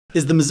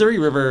Is the Missouri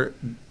River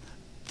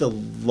the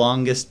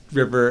longest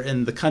river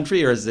in the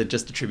country, or is it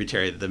just a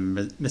tributary of the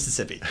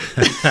Mississippi?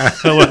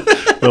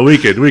 Well, we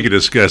could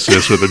discuss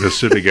this with the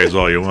Mississippi guys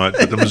all you want,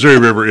 but the Missouri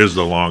River is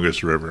the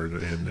longest river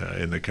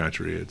in the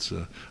country. It's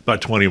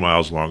about 20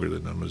 miles longer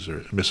than the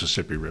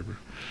Mississippi River,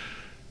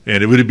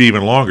 and it would be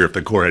even longer if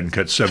the Corps hadn't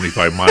cut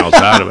 75 miles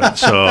out of it.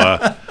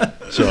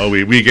 So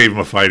we gave them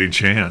a fighting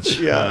chance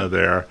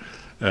there.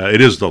 It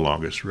is the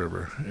longest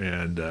river,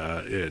 and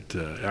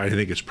I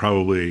think it's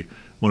probably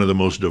one of the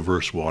most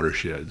diverse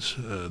watersheds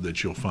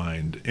that you'll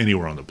find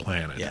anywhere on the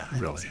planet,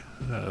 really.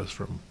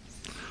 From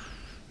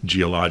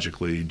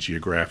geologically,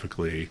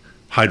 geographically,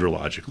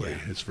 hydrologically,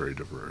 it's very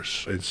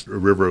diverse. It's a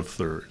river of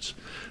thirds.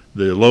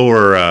 The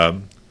lower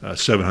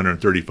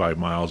 735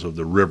 miles of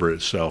the river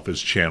itself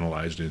is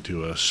channelized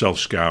into a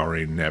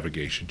self-scouring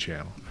navigation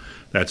channel.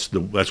 That's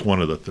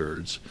one of the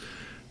thirds.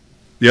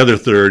 The other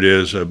third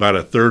is about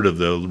a third of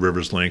the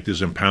river's length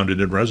is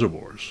impounded in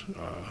reservoirs.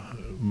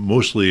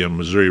 Mostly in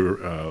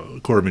Missouri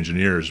Corps of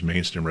Engineers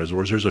main stem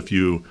reservoirs. There's a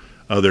few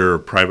other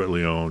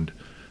privately owned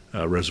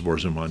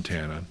reservoirs in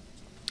Montana.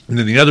 And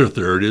then the other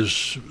third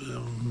is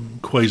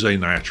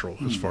quasi-natural,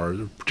 as far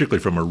as,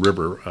 particularly from a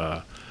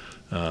river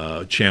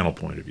channel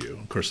point of view.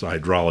 Of course, the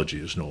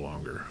hydrology is no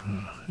longer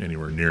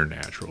anywhere near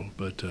natural,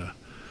 but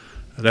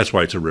that's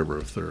why it's a river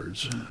of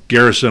thirds.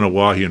 Garrison,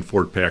 Oahe, and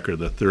Fort Peck are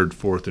the third,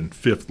 fourth, and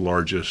fifth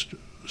largest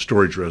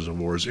storage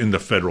reservoirs in the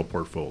federal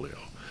portfolio.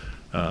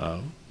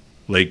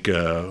 Lake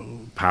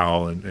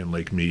Powell and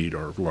Lake Mead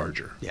are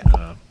larger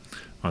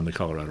on the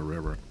Colorado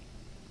River.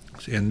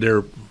 And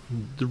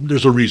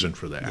there's a reason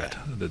for that,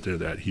 that they're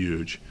that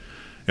huge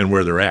and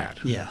where they're at.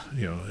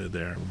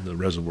 The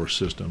reservoir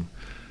system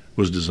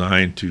was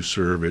designed to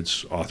serve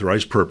its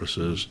authorized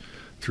purposes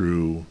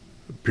through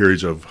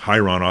periods of high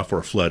runoff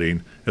or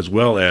flooding, as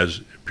well as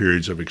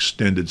periods of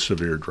extended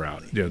severe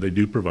drought. They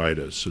do provide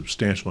a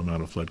substantial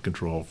amount of flood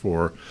control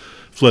for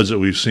floods that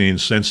we've seen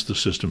since the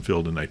system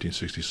filled in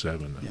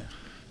 1967.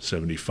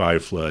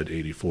 75 flood,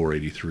 84,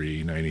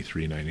 83,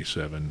 93,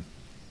 97,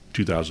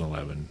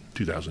 2011,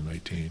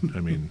 2019. I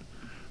mean,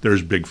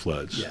 there's big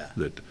floods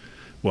that,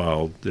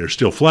 while they're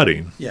still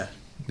flooding,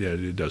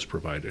 it does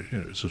provide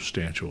a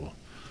substantial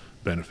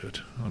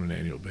benefit on an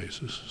annual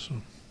basis.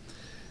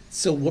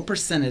 So what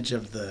percentage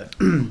of the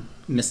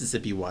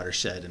Mississippi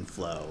watershed and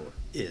flow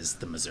is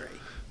the Missouri?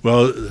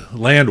 Well,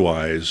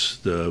 land-wise,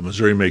 the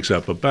Missouri makes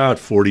up about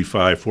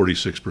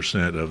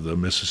 46% of the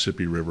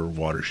Mississippi River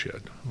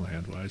watershed,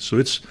 land-wise. So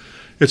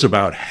it's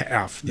about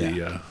half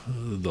the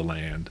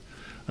land.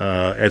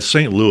 At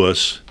St.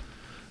 Louis,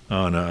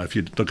 if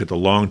you look at the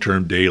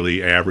long-term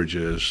daily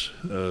averages,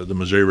 the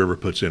Missouri River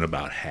puts in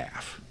about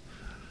half.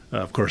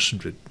 Of course,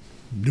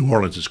 New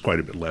Orleans is quite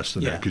a bit less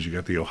than that because you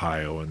got the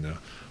Ohio and the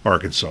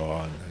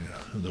Arkansas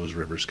and those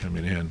rivers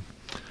coming in.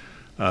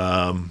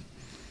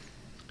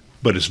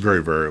 But it's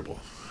very variable.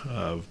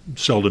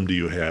 Seldom do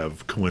you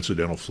have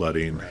coincidental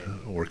flooding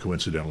or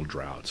coincidental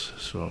droughts.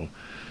 So,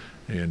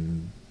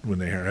 and when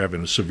they are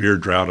having a severe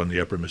drought on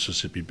the upper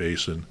Mississippi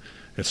Basin,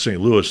 at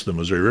St. Louis, the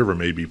Missouri River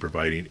may be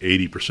providing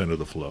 80% of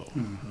the flow,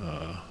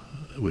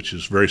 which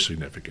is very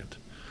significant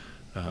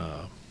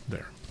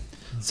there.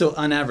 So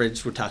on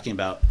average, we're talking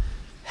about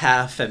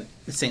half at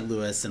St.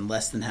 Louis and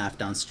less than half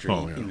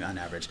downstream on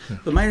average.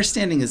 But my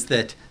understanding is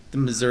that the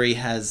Missouri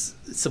has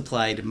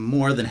supplied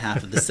more than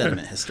half of the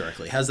sediment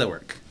historically. How does that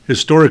work?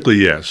 Historically,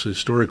 yes.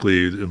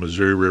 Historically, the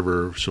Missouri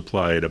River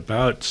supplied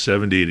about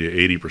 70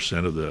 to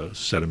 80% of the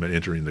sediment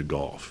entering the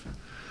Gulf,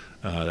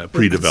 that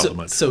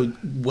pre-development. So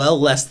well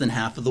less than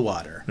half of the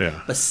water,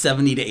 but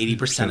 70 to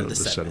 80% of the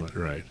sediment.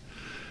 Right.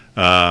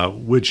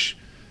 Which,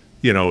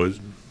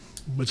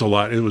 it's a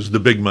lot. It was the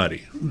Big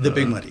Muddy. The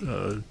Big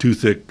Muddy. Too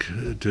thick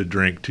to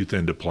drink, too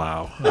thin to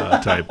plow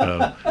type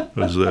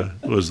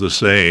was the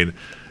saying.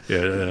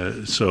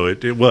 So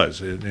it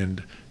was,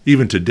 and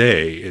even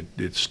today,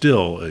 it's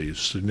still a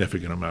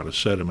significant amount of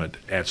sediment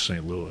at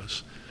St.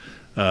 Louis.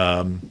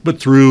 But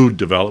through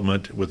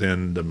development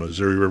within the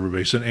Missouri River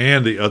Basin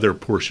and the other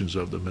portions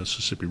of the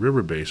Mississippi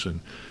River Basin,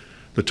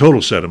 the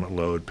total sediment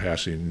load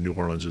passing New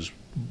Orleans is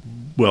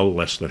well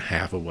less than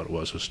half of what it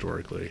was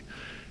historically.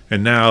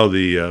 And now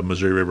the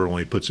Missouri River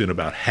only puts in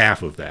about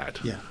half of that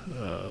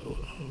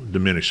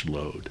diminished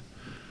load.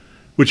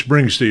 Which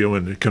brings to you,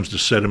 when it comes to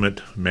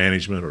sediment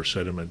management or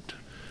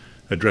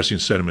addressing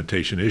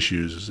sedimentation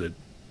issues, is that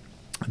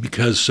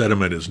because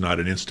sediment is not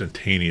an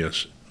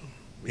instantaneous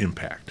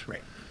impact.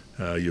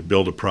 You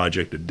build a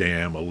project, a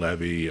dam, a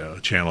levee, a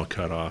channel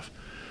cutoff.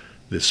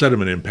 The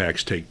sediment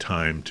impacts take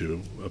time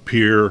to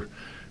appear,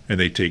 and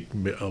they take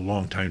a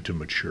long time to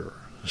mature.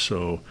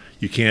 So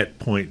you can't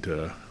point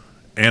to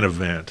an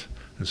event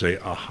and say,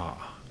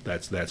 "Aha,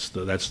 that's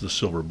the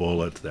silver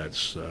bullet.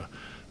 That's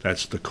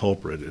the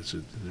culprit."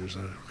 There's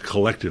a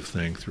collective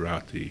thing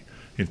throughout the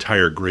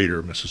entire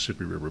greater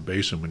Mississippi River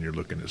Basin. When you're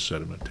looking at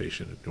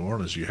sedimentation at New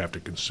Orleans, you have to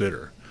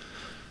consider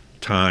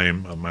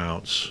time,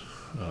 amounts,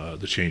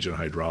 the change in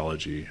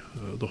hydrology,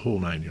 the whole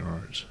 9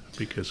 yards.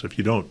 Because if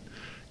you don't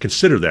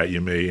consider that,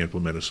 you may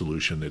implement a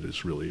solution that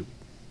is really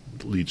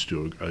leads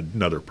to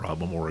another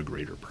problem or a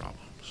greater problem.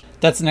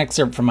 That's an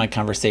excerpt from my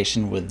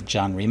conversation with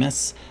John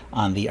Remus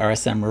on the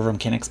RSM River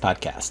Mechanics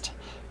podcast.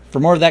 For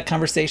more of that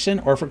conversation,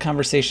 or for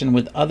conversation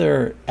with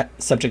other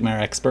subject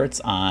matter experts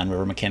on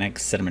river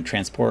mechanics, sediment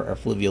transport, or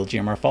fluvial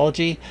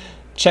geomorphology,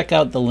 check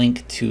out the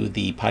link to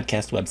the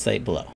podcast website below.